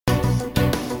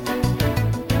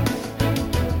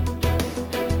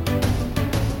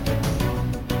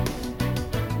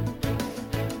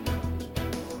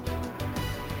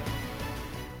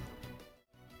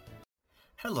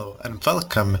Hello and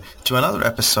welcome to another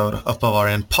episode of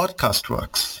Bavarian Podcast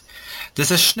Works.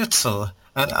 This is Schnitzel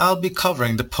and I'll be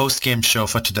covering the post-game show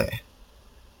for today.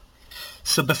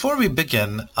 So before we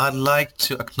begin, I'd like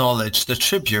to acknowledge the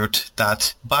tribute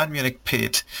that Bayern Munich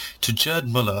paid to Gerd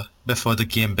Müller before the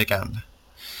game began.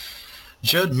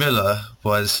 Gerd Müller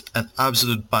was an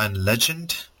absolute Bayern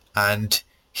legend and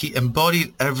he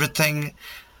embodied everything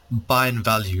Bayern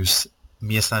values,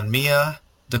 Mia San Mia,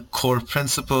 the core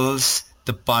principles,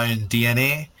 the Bayern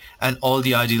DNA, and all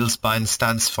the ideals Bayern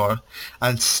stands for,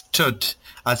 and stood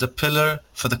as a pillar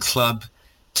for the club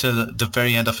till the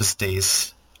very end of his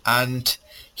days. And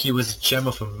he was a gem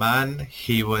of a man,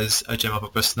 he was a gem of a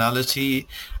personality,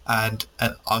 and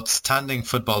an outstanding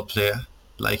football player.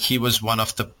 Like, he was one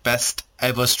of the best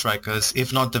ever strikers,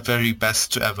 if not the very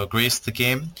best to ever grace the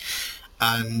game.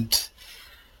 And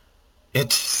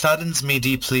it saddens me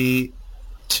deeply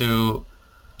to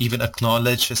even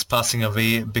acknowledge his passing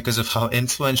away because of how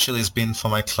influential he's been for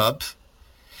my club.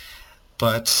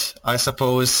 But I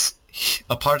suppose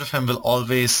a part of him will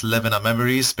always live in our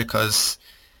memories because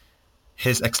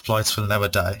his exploits will never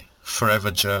die. Forever,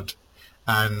 Gerd.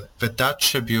 And with that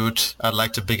tribute, I'd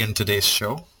like to begin today's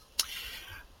show.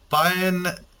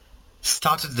 Bayern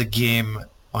started the game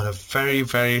on a very,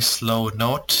 very slow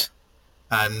note,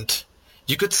 and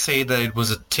you could say that it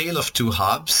was a tale of two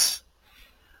halves.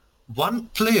 One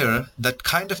player that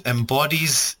kind of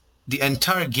embodies the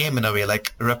entire game in a way,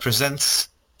 like represents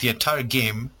the entire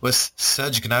game, was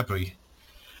Serge Gnabry.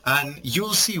 And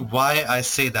you'll see why I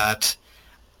say that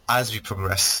as we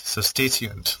progress, so stay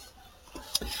tuned.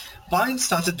 Bayern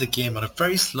started the game on a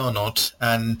very slow note,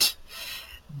 and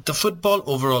the football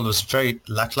overall was very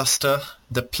lackluster.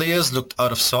 The players looked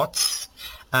out of sorts,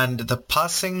 and the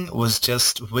passing was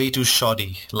just way too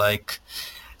shoddy. Like,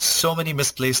 so many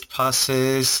misplaced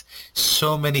passes,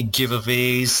 so many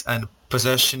giveaways, and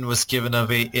possession was given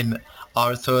away in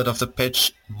our third of the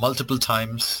pitch multiple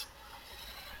times.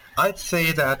 I'd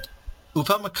say that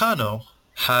Upamecano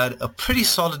had a pretty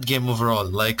solid game overall.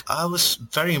 Like, I was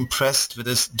very impressed with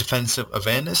his defensive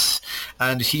awareness,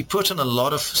 and he put in a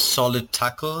lot of solid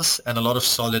tackles and a lot of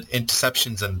solid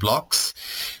interceptions and blocks.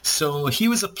 So he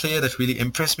was a player that really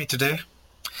impressed me today.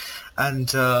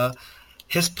 And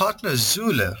his partner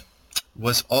Zule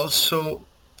was also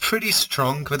pretty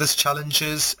strong with his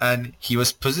challenges, and he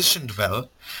was positioned well.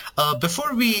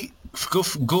 Before we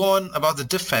go on about the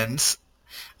defense,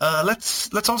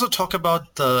 let's also talk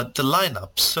about the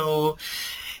lineup. So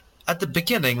at the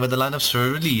beginning, when the lineups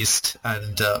were released,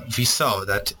 and we saw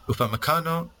that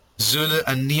Upamecano, Zule,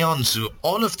 and Nianzou,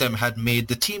 all of them had made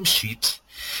the team sheet,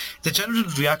 the general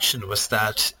reaction was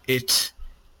that it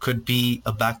could be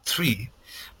a back three.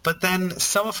 But then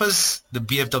some of us, the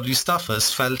BFW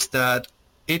staffers, felt that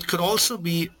it could also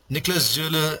be Niklas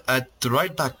Zule at the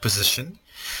right back position,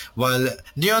 while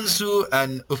Nianzou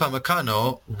and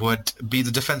Upamecano would be the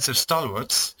defensive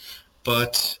stalwarts.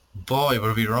 But boy,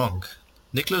 were we wrong.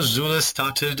 Niklas Zule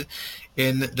started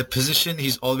in the position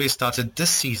he's always started this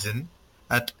season,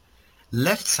 at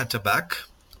left centre-back,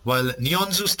 while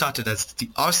Nianzou started as the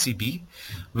RCB,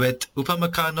 with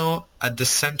Upamecano at the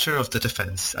centre of the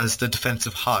defence, as the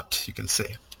defensive heart, you can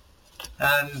say.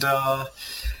 And a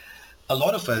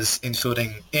lot of us,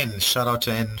 including In, shout out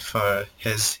to In for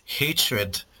his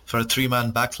hatred for a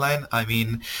three-man backline. I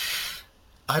mean,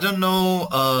 I don't know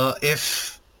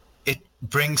if it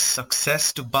brings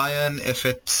success to Bayern, if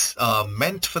it's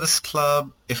meant for this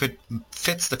club, if it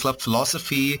fits the club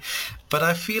philosophy, but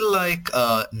I feel like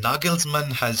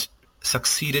Nagelsmann has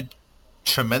succeeded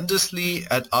tremendously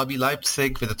at RB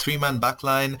Leipzig with a three-man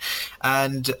backline,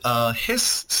 and his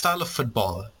style of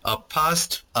football,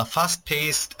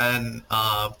 fast-paced and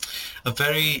a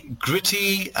very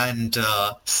gritty and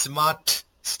smart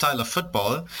style of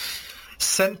football,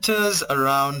 centers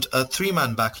around a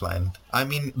three-man backline. I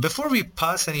mean, before we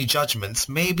pass any judgments,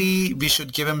 maybe we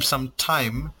should give him some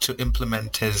time to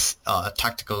implement his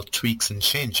tactical tweaks and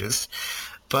changes.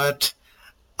 But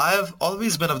I have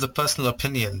always been of the personal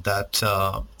opinion that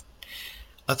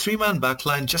a three-man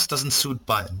backline just doesn't suit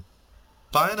Bayern.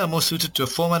 Bayern are more suited to a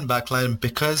four-man backline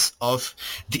because of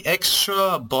the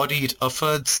extra body it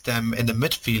affords them in the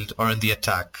midfield or in the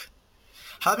attack.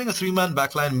 Having a three-man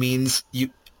backline means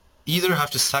you either have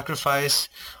to sacrifice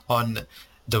on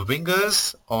the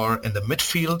wingers or in the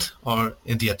midfield or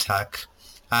in the attack.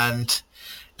 And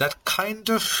that kind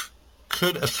of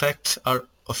could affect our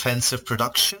offensive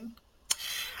production.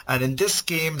 And in this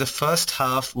game, the first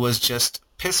half was just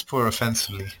piss poor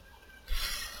offensively.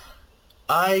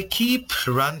 I keep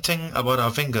ranting about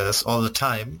our wingers all the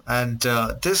time, and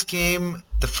this game,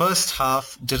 the first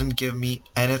half didn't give me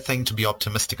anything to be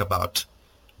optimistic about.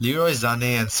 Leroy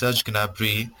Sané and Serge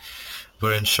Gnabry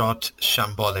were in short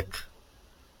shambolic.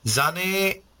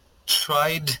 Sané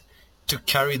tried to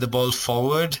carry the ball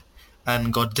forward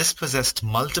and got dispossessed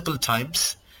multiple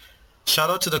times.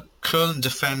 Shout out to the Köln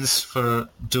defense for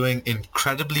doing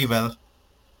incredibly well.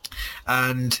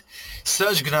 And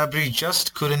Serge Gnabry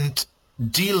just couldn't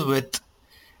deal with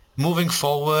moving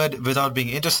forward without being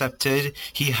intercepted.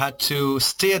 He had to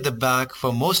stay at the back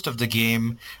for most of the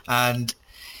game, and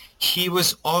he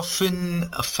was often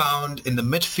found in the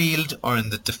midfield or in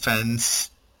the defense.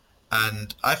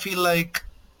 And I feel like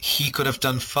he could have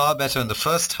done far better in the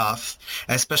first half,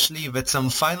 especially with some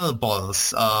final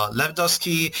balls.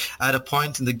 Lewandowski, at a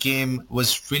point in the game,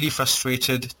 was really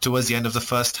frustrated towards the end of the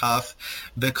first half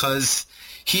because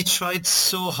he tried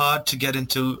so hard to get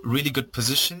into really good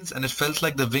positions, and it felt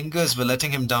like the wingers were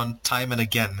letting him down time and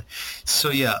again.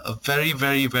 So yeah, a very,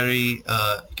 very, very,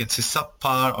 you can say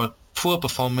subpar or poor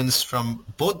performance from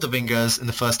both the wingers in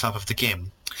the first half of the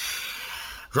game.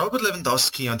 Robert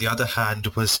Lewandowski, on the other hand,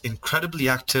 was incredibly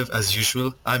active as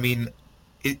usual. I mean,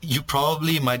 you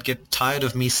probably might get tired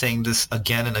of me saying this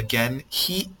again and again.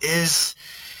 He is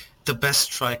the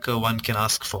best striker one can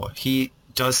ask for. He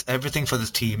does everything for the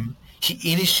team.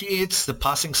 He initiates the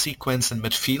passing sequence in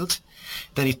midfield.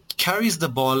 Then he carries the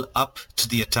ball up to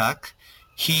the attack.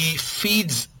 He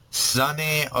feeds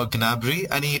Sané or Gnabry,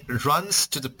 and he runs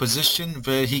to the position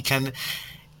where he can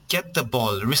get the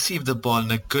ball, receive the ball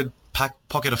in a good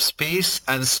pocket of space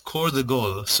and score the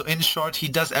goal. So in short, he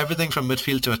does everything from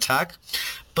midfield to attack,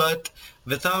 but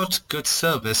without good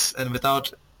service and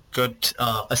without good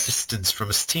assistance from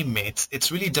his teammates,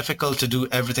 it's really difficult to do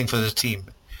everything for the team.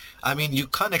 I mean, you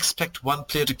can't expect one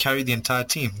player to carry the entire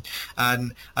team,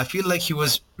 and I feel like he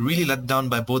was really let down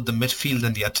by both the midfield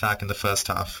and the attack in the first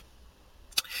half.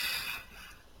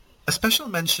 A special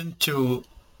mention to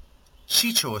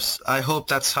Chichos, I hope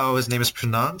that's how his name is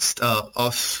pronounced,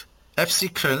 of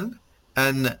FC Köln,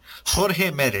 and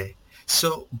Jorge Mere.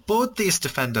 So both these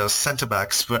defenders,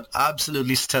 centre-backs, were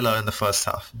absolutely stellar in the first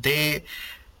half. They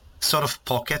sort of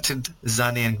pocketed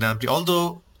Sané and Gnabry,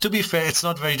 although, to be fair, it's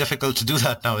not very difficult to do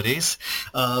that nowadays.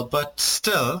 But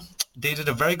still, they did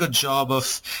a very good job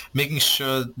of making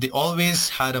sure they always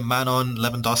had a man on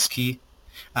Lewandowski,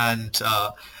 and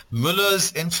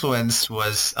Müller's influence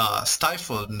was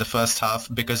stifled in the first half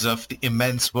because of the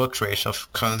immense work rate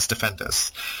of Köln's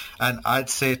defenders. And I'd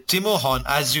say Timo Horn,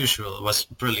 as usual, was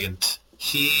brilliant.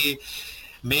 He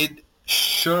made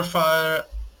surefire,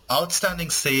 outstanding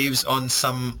saves on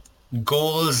some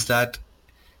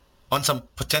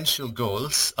potential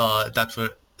goals that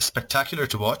were spectacular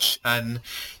to watch, and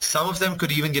some of them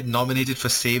could even get nominated for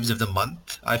Saves of the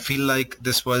Month. I feel like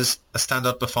this was a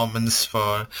standout performance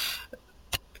for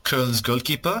Köln's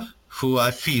goalkeeper, who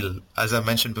I feel, as I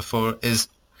mentioned before, has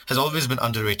always been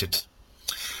underrated.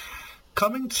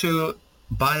 Coming to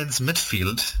Bayern's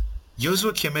midfield,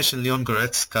 Joshua Kimmich and Leon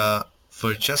Goretzka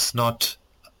were just not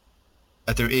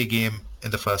at their A game in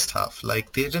the first half.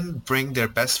 Like, they didn't bring their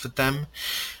best with them.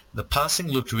 The passing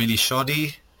looked really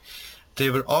shoddy. They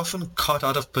were often caught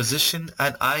out of position,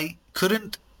 and I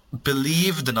couldn't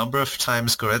believe the number of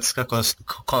times Goretzka was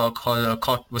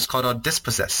caught out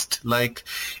dispossessed. Like,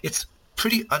 it's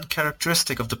pretty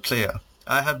uncharacteristic of the player.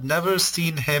 I have never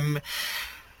seen him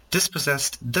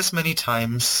dispossessed this many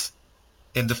times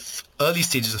in the early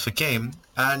stages of a game,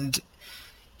 and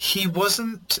he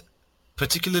wasn't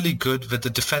particularly good with the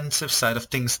defensive side of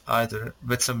things either,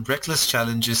 with some reckless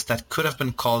challenges that could have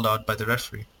been called out by the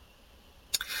referee.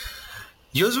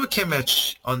 Joshua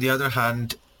Kimmich, on the other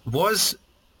hand, was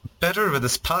better with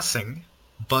his passing,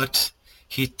 but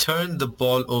he turned the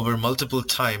ball over multiple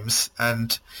times,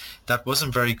 and that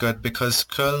wasn't very good because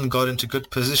Köln got into good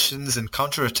positions in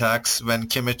counterattacks when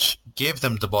Kimmich gave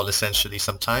them the ball essentially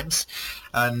sometimes,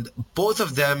 and both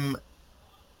of them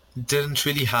didn't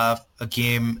really have a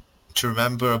game to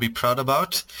remember or be proud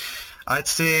about. I'd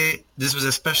say this was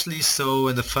especially so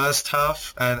in the first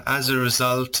half, and as a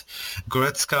result,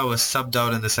 Goretzka was subbed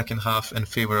out in the second half in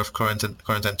favor of Corentin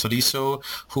Tolisso,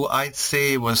 who I'd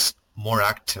say was more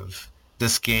active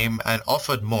this game and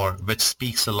offered more, which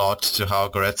speaks a lot to how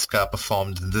Goretzka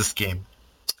performed in this game.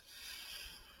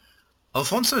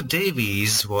 Alphonso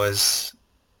Davies was,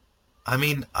 I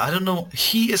don't know.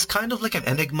 He is kind of like an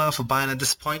enigma for Bayern at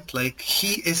this point. Like,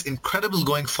 he is incredible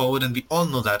going forward, and we all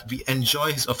know that. We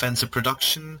enjoy his offensive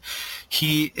production.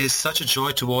 He is such a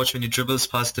joy to watch when he dribbles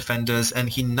past defenders, and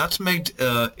he nutmegged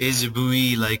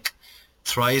Ezebui like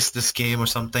thrice this game or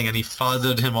something, and he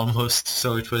fathered him almost.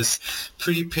 So it was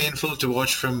pretty painful to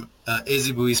watch from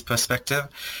Ezebui's perspective.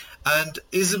 And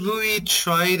Ezebui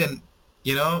tried and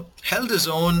held his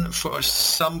own for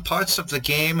some parts of the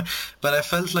game, but I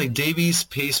felt like Davies'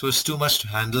 pace was too much to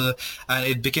handle, and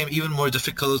it became even more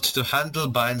difficult to handle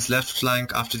Bayern's left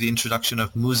flank after the introduction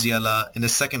of Musiala in the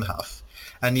second half.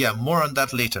 And yeah, more on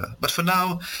that later. But for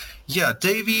now, yeah,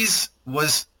 Davies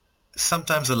was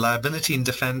sometimes a liability in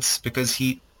defense because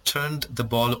he turned the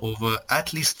ball over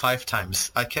at least 5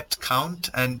 times. I kept count,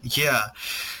 and yeah,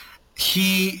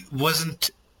 he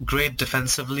wasn't great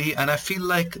defensively, and I feel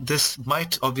like this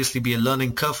might obviously be a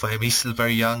learning curve for him. He's still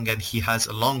very young and he has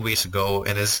a long way to go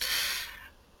in his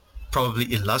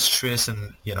probably illustrious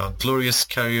and glorious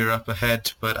career up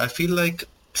ahead. But I feel like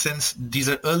since these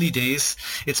are early days,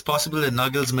 it's possible that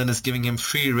Nagelsmann is giving him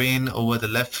free rein over the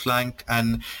left flank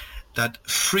and that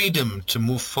freedom to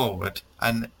move forward,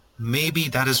 and maybe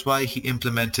that is why he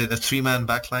implemented a 3-man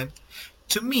backline.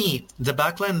 To me, the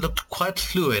backline looked quite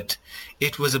fluid.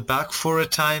 It was a back 4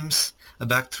 at times, a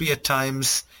back 3 at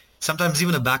times, sometimes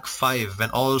even a back 5 when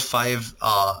all 5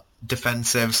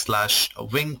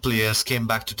 defensive/wing players came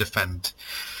back to defend.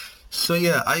 So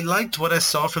yeah, I liked what I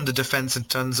saw from the defense in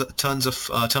terms of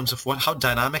how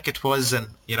dynamic it was, and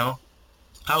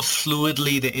how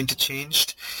fluidly they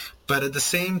interchanged. But at the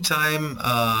same time,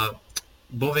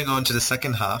 moving on to the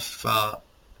second half,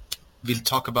 we'll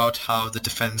talk about how the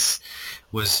defense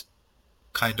was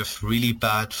kind of really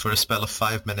bad for a spell of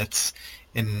 5 minutes,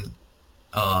 and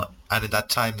in that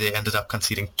time they ended up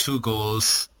conceding 2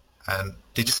 goals, and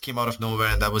they just came out of nowhere,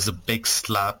 and that was a big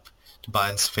slap to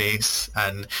Bayern's face,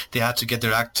 and they had to get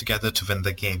their act together to win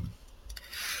the game.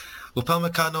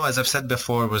 Upamecano, as I've said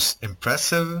before, was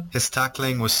impressive. His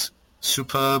tackling was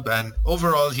superb, and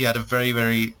overall he had a very,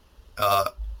 very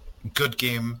good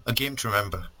game, a game to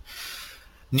remember.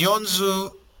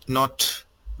 Nyonzu, not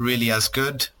really as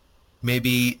good.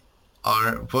 Maybe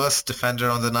our worst defender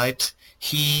on the night.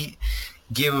 He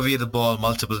gave away the ball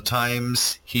multiple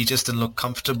times. He just didn't look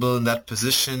comfortable in that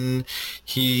position.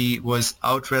 He was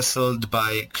out-wrestled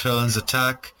by Köln's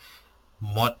attack.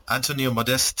 Antonio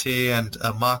Modeste and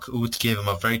Mark Uth gave him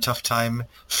a very tough time.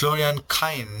 Florian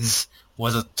Kainz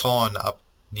was a thorn up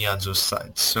Nyonzu's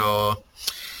side. So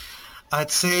I'd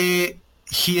say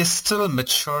he is still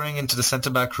maturing into the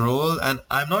centre-back role, and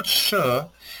I'm not sure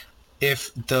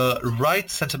if the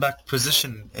right centre-back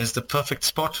position is the perfect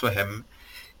spot for him,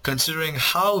 considering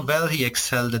how well he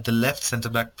excelled at the left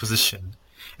centre-back position,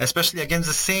 especially against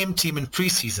the same team in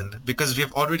pre-season, because we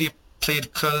have already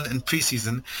played Köln in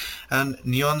pre-season, and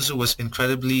Nyonzu was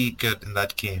incredibly good in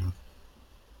that game.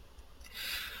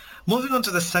 Moving on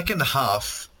to the second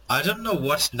half, I don't know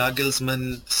what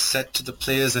Nagelsmann said to the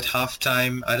players at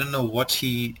halftime. I don't know what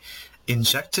he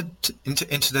injected into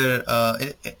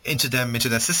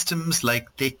their systems.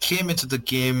 Like, they came into the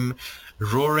game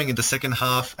roaring in the second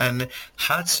half, and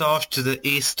hats off to the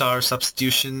A-star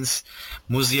substitutions,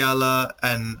 Musiala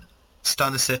and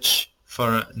Stanisic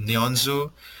for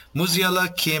Nyonzu.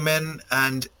 Musiala came in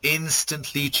and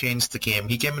instantly changed the game.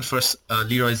 He came in for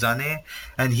Leroy Sané,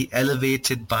 and he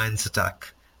elevated Bayern's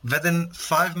attack. Within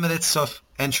 5 minutes of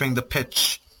entering the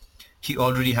pitch, he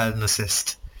already had an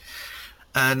assist.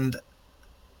 And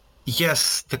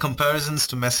yes, the comparisons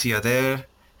to Messi are there,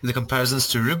 the comparisons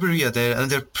to Ribéry are there, and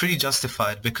they're pretty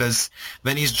justified, because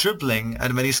when he's dribbling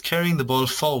and when he's carrying the ball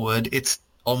forward, it's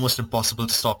almost impossible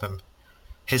to stop him.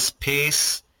 His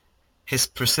pace, his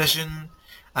precision,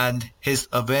 and his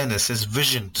awareness, his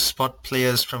vision to spot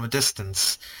players from a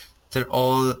distance, they're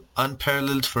all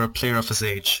unparalleled for a player of his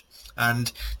age.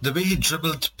 And the way he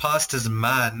dribbled past his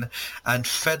man and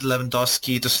fed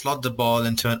Lewandowski to slot the ball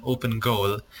into an open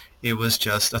goal, it was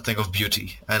just a thing of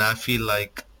beauty. And I feel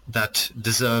like that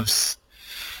deserves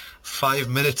 5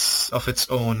 minutes of its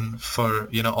own for,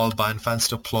 all Bayern fans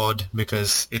to applaud,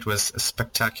 because it was a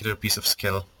spectacular piece of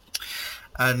skill.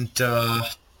 And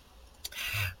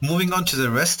moving on to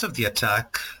the rest of the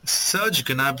attack, Serge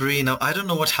Gnabry, now I don't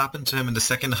know what happened to him in the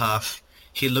second half.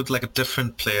 He looked like a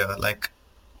different player, like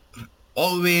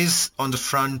always on the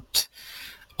front,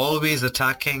 always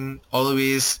attacking,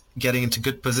 always getting into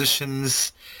good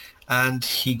positions, and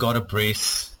he got a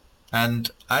brace.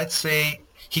 And I'd say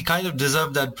he kind of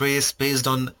deserved that brace based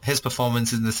on his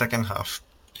performance in the second half.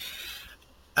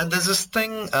 And there's this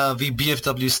thing we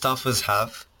BFW staffers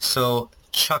have. So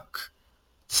Chuck,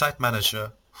 site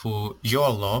manager, who you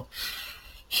all know,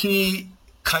 he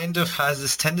kind of has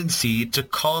this tendency to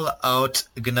call out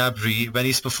Gnabry when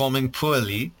he's performing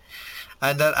poorly,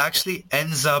 and that actually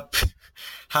ends up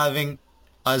having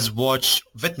us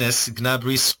witness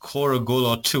Gnabry score a goal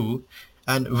or two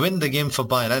and win the game for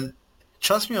Bayern. And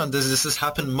trust me on this has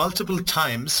happened multiple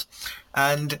times,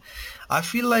 and I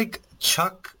feel like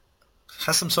Chuck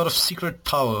has some sort of secret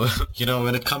power,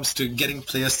 when it comes to getting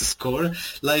players to score.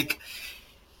 Like,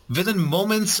 within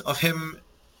moments of him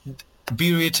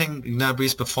berating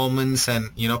Gnabry's performance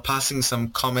and, passing some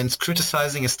comments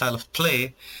criticizing his style of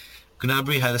play,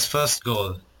 Gnabry had his first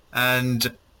goal.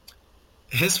 And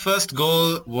his first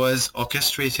goal was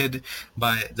orchestrated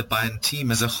by the Bayern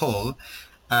team as a whole,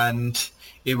 and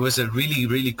it was a really,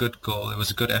 really good goal. It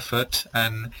was a good effort,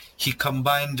 and he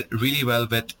combined really well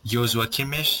with Joshua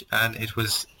Kimmich, and it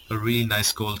was a really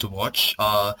nice goal to watch.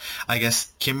 I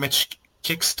guess Kimmich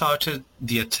kick-started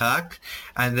the attack,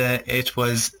 and then it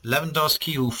was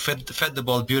Lewandowski who fed the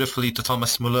ball beautifully to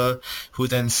Thomas Müller, who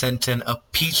then sent in a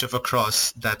peach of a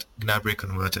cross that Gnabry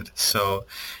converted. So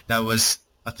that was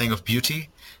a thing of beauty.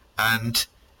 And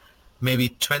maybe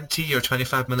 20 or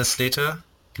 25 minutes later,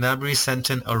 Gnabry sent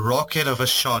in a rocket of a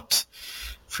shot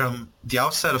from the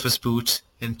outside of his boot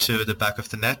into the back of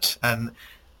the net, and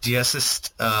the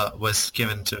assist was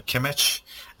given to Kimmich.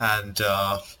 And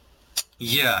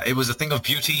it was a thing of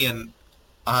beauty, and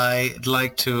I'd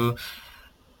like to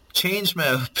change my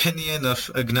opinion of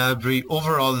Gnabry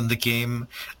overall in the game.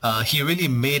 He really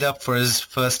made up for his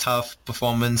first half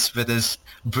performance with his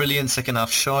brilliant second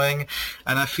half showing,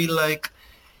 and I feel like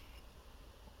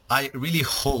I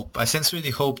sincerely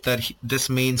hope that this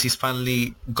means he's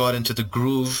finally got into the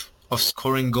groove of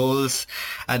scoring goals,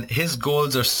 and his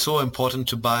goals are so important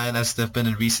to Bayern as they've been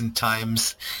in recent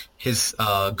times. His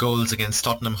goals against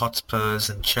Tottenham Hotspurs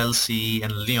and Chelsea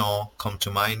and Lyon come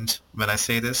to mind when I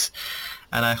say this,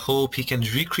 and I hope he can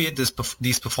recreate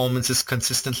these performances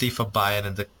consistently for Bayern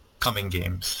in the coming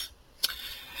games.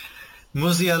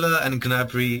 Musiala and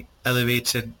Gnabry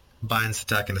elevated Bayern's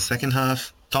attack in the second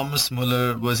half. Thomas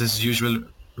Müller was his usual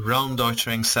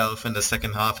round-doitering self in the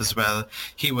second half as well.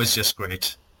 He was just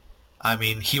great. I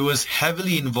mean, he was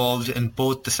heavily involved in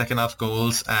both the second half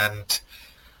goals, and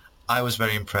I was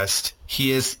very impressed.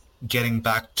 He is getting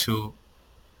back to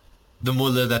the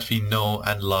Müller that we know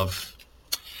and love.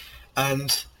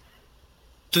 And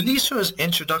Tolisso's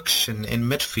introduction in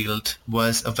midfield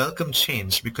was a welcome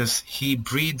change because he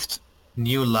breathed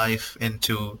new life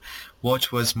into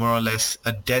what was more or less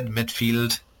a dead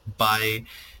midfield by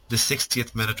the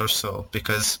 60th minute or so,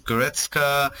 because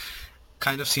Goretzka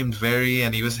kind of seemed wary,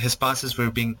 and his passes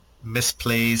were being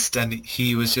misplaced, and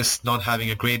he was just not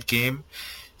having a great game.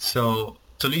 So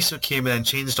Tolisso came in and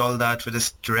changed all that with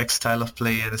his direct style of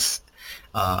play and his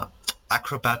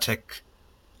acrobatic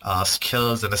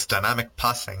skills and his dynamic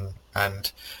passing.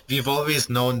 And we've always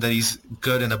known that he's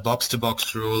good in a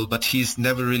box-to-box role, but he's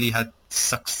never really had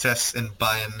success in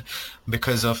Bayern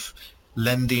because of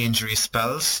lengthy injury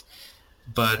spells.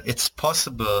 But it's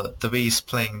possible, the way he's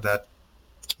playing, that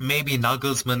maybe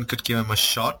Nagelsmann could give him a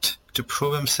shot to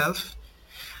prove himself.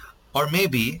 Or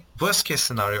maybe, worst case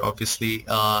scenario, obviously,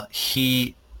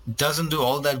 he doesn't do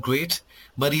all that great,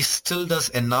 but he still does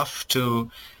enough to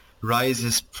rise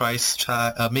his price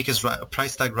tag, make his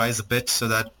price tag rise a bit, so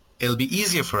that it'll be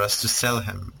easier for us to sell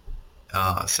him,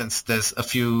 since there's a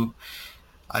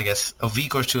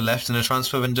week or two left in the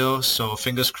transfer window. So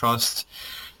fingers crossed,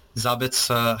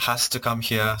 Sabitzer has to come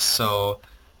here. So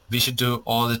we should do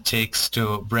all it takes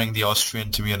to bring the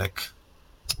Austrian to Munich.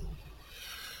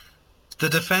 The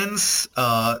defense,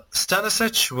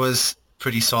 Stanisic was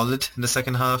pretty solid in the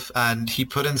second half, and he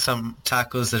put in some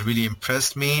tackles that really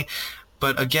impressed me.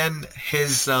 But again,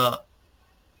 his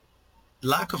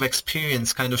lack of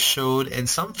experience kind of showed in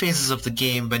some phases of the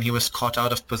game when he was caught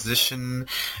out of position,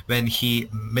 when he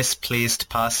misplaced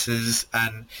passes,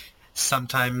 and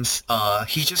sometimes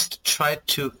he just tried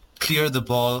to clear the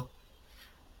ball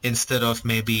instead of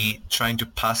maybe trying to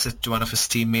pass it to one of his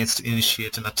teammates to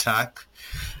initiate an attack.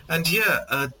 And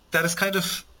that is kind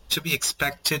of to be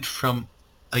expected from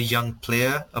a young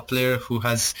player, a player who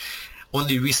has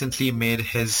only recently made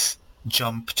his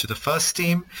jump to the first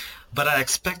team. But I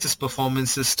expect his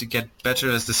performances to get better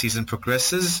as the season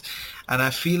progresses, and I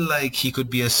feel like he could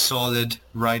be a solid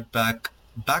right back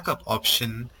backup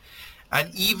option,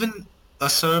 and even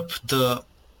usurp the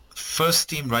first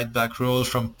team right back role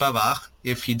from Pavard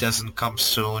if he doesn't come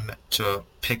soon to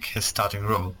pick his starting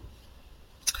role.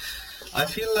 I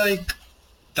feel like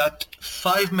that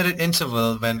 5-minute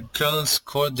interval when Köln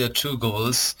scored their 2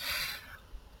 goals,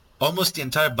 almost the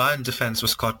entire Bayern defense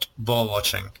was caught ball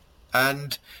watching.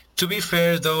 And to be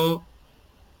fair though,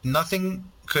 nothing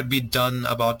could be done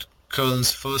about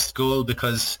Köln's first goal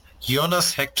because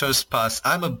Jonas Hector's pass,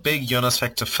 I'm a big Jonas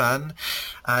Hector fan,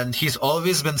 and he's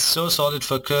always been so solid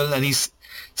for Köln, and he's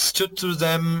stood through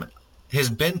them. He's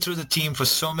been through the team for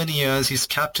so many years. He's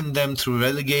captained them through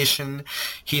relegation.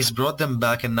 He's brought them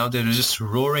back, and now they're just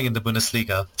roaring in the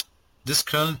Bundesliga. This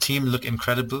Köln team look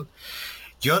incredible.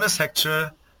 Jonas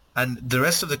Hector and the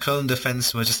rest of the Köln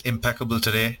defense were just impeccable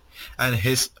today. And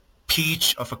his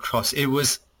peach of a cross, it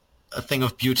was a thing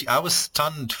of beauty. I was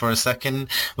stunned for a second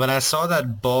when I saw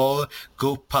that ball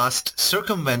go past,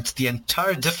 circumvent the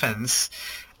entire defense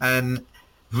and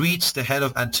reach the head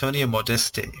of Antonio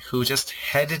Modeste, who just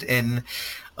headed in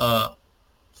a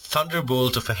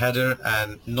thunderbolt of a header,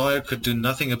 and Neuer could do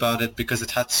nothing about it because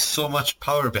it had so much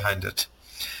power behind it.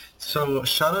 So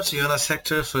shout out to Jonas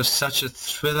Hector for such a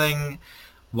thrilling,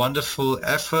 wonderful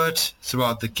effort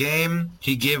throughout the game.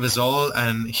 He gave his all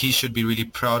and he should be really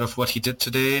proud of what he did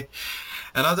today.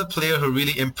 Another player who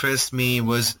really impressed me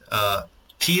was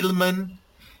Thielmann.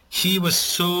 He was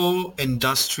so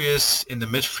industrious in the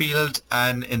midfield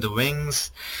and in the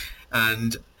wings,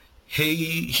 and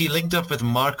he linked up with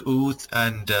Mark Uth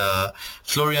and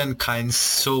Florian Kainz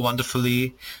so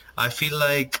wonderfully. I feel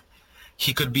like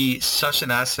he could be such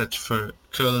an asset for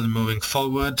Köln moving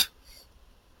forward.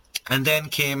 And then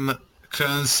came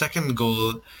Köln's second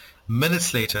goal.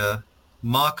 Minutes later,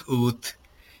 Mark Uth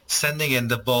sending in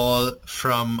the ball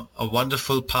from a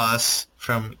wonderful pass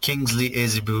from Kingsley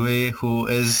Ezebue, who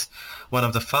is one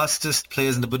of the fastest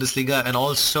players in the Bundesliga and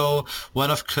also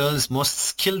one of Köln's most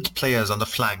skilled players on the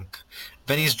flank.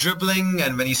 When he's dribbling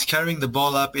and when he's carrying the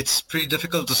ball up, it's pretty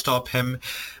difficult to stop him.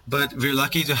 But we're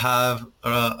lucky to have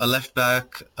a left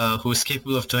back who is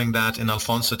capable of doing that in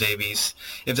Alphonso Davies.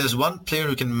 If there's one player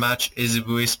who can match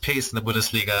Ezebue's pace in the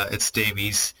Bundesliga, it's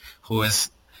Davies, who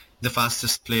is the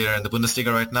fastest player in the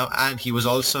Bundesliga right now. And he was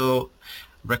also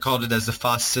recorded as the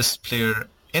fastest player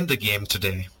in the game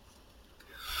today.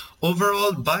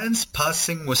 Overall, Bayern's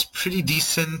passing was pretty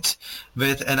decent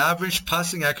with an average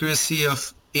passing accuracy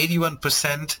of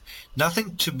 81%.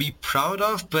 Nothing to be proud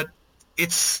of, but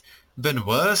it's been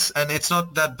worse, and it's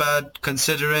not that bad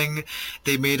considering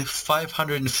they made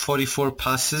 544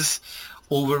 passes,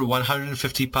 over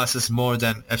 150 passes more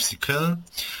than FC Köln,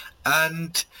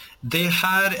 and they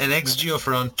had an XG of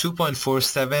around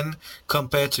 2.47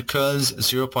 compared to Köln's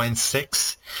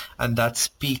 0.6, and that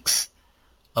speaks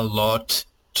a lot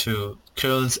to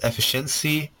Köln's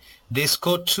efficiency. They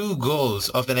scored 2 goals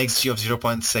of an XG of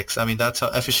 0.6. I mean, that's how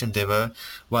efficient they were,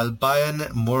 while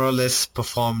Bayern more or less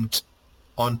performed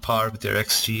on par with their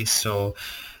XG, so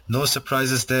no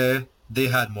surprises there. They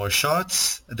had more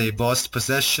shots, they bossed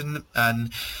possession,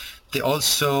 and they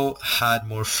also had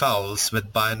more fouls,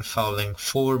 with Bayern fouling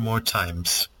 4 more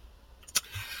times.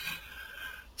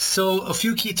 So a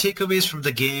few key takeaways from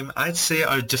the game. I'd say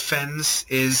our defense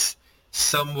is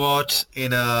somewhat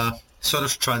in a sort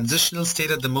of transitional state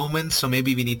at the moment, so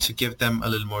maybe we need to give them a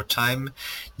little more time.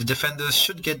 The defenders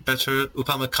should get better.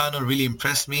 Upamecano really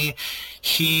impressed me.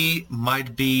 He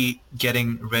might be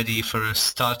getting ready for a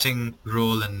starting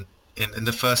role in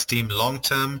the first team long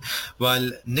term,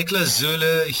 while Niklas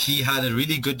Süle, he had a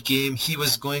really good game. He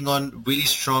was going on really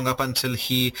strong up until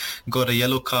he got a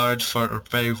yellow card for a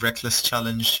very reckless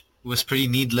challenge. It was pretty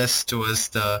needless towards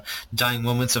the dying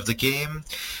moments of the game.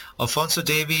 Alphonso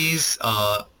Davies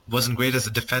wasn't great as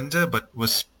a defender, but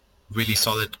was really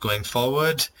solid going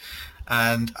forward.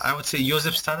 And I would say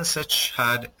Josip Stanisic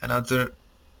had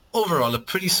overall a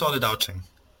pretty solid outing.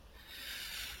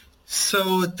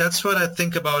 So that's what I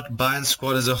think about Bayern's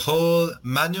squad as a whole.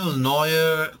 Manuel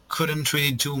Neuer couldn't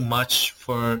really do much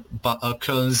for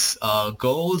Köln's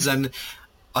goals, and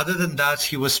other than that,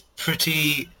 he was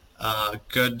pretty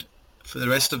good. For the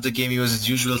rest of the game, he was his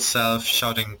usual self,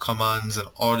 shouting commands and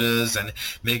orders and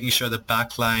making sure the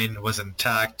back line was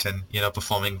intact and,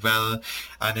 performing well.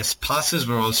 And his passes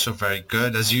were also very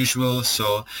good as usual.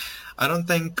 So I don't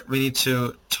think we need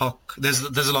to talk. There's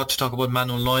a lot to talk about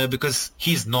Manuel Neuer because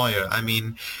he's Neuer. I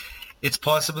mean, it's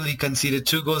possible he conceded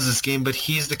 2 goals this game, but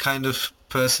he's the kind of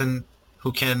person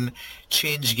who can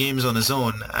change games on his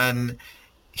own, and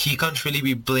he can't really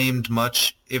be blamed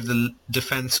much if the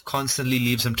defense constantly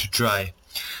leaves him to dry.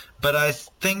 But I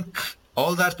think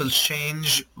all that will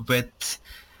change with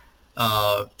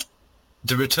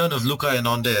the return of Luka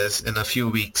Hernandez in a few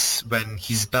weeks when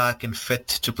he's back and fit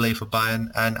to play for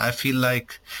Bayern. And I feel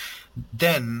like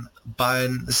then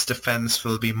Bayern's defense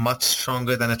will be much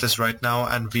stronger than it is right now,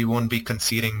 and we won't be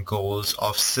conceding goals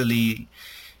off silly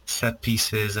set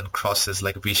pieces and crosses.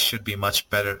 Like, we should be much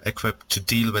better equipped to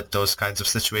deal with those kinds of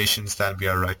situations than we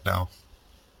are right now.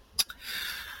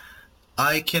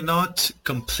 I cannot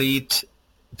complete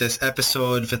this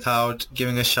episode without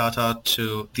giving a shout out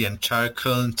to the entire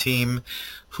Köln team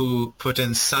who put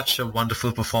in such a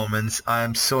wonderful performance. I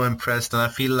am so impressed, and I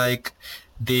feel like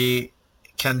they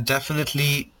can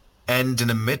definitely end in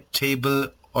a mid-table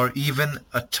or even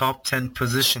a top 10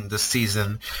 position this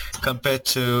season compared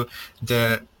to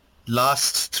their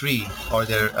last three or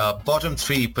their bottom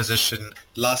three position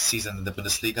last season in the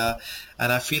Bundesliga,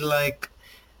 and I feel like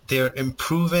they're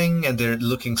improving and they're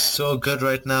looking so good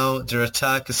right now. Their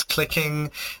attack is clicking,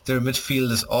 their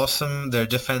midfield is awesome, their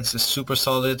defense is super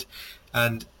solid,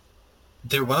 and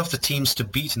they're one of the teams to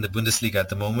beat in the Bundesliga at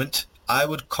the moment. I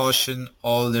would caution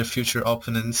all their future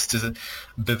opponents to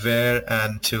beware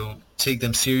and to take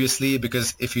them seriously,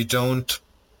 because if you don't,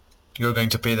 you're going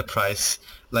to pay the price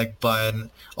like Bayern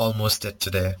almost did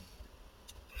today.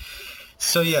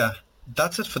 So yeah,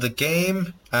 that's it for the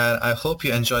game, and I hope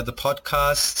you enjoyed the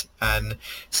podcast, and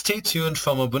stay tuned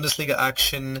for more Bundesliga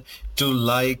action. Do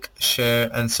like, share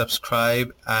and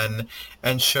subscribe and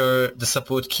ensure the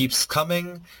support keeps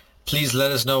coming. Please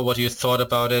let us know what you thought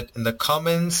about it in the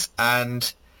comments,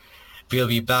 and we'll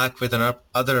be back with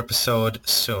another episode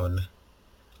soon.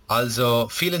 Also,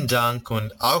 vielen Dank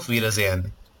und auf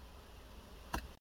Wiedersehen.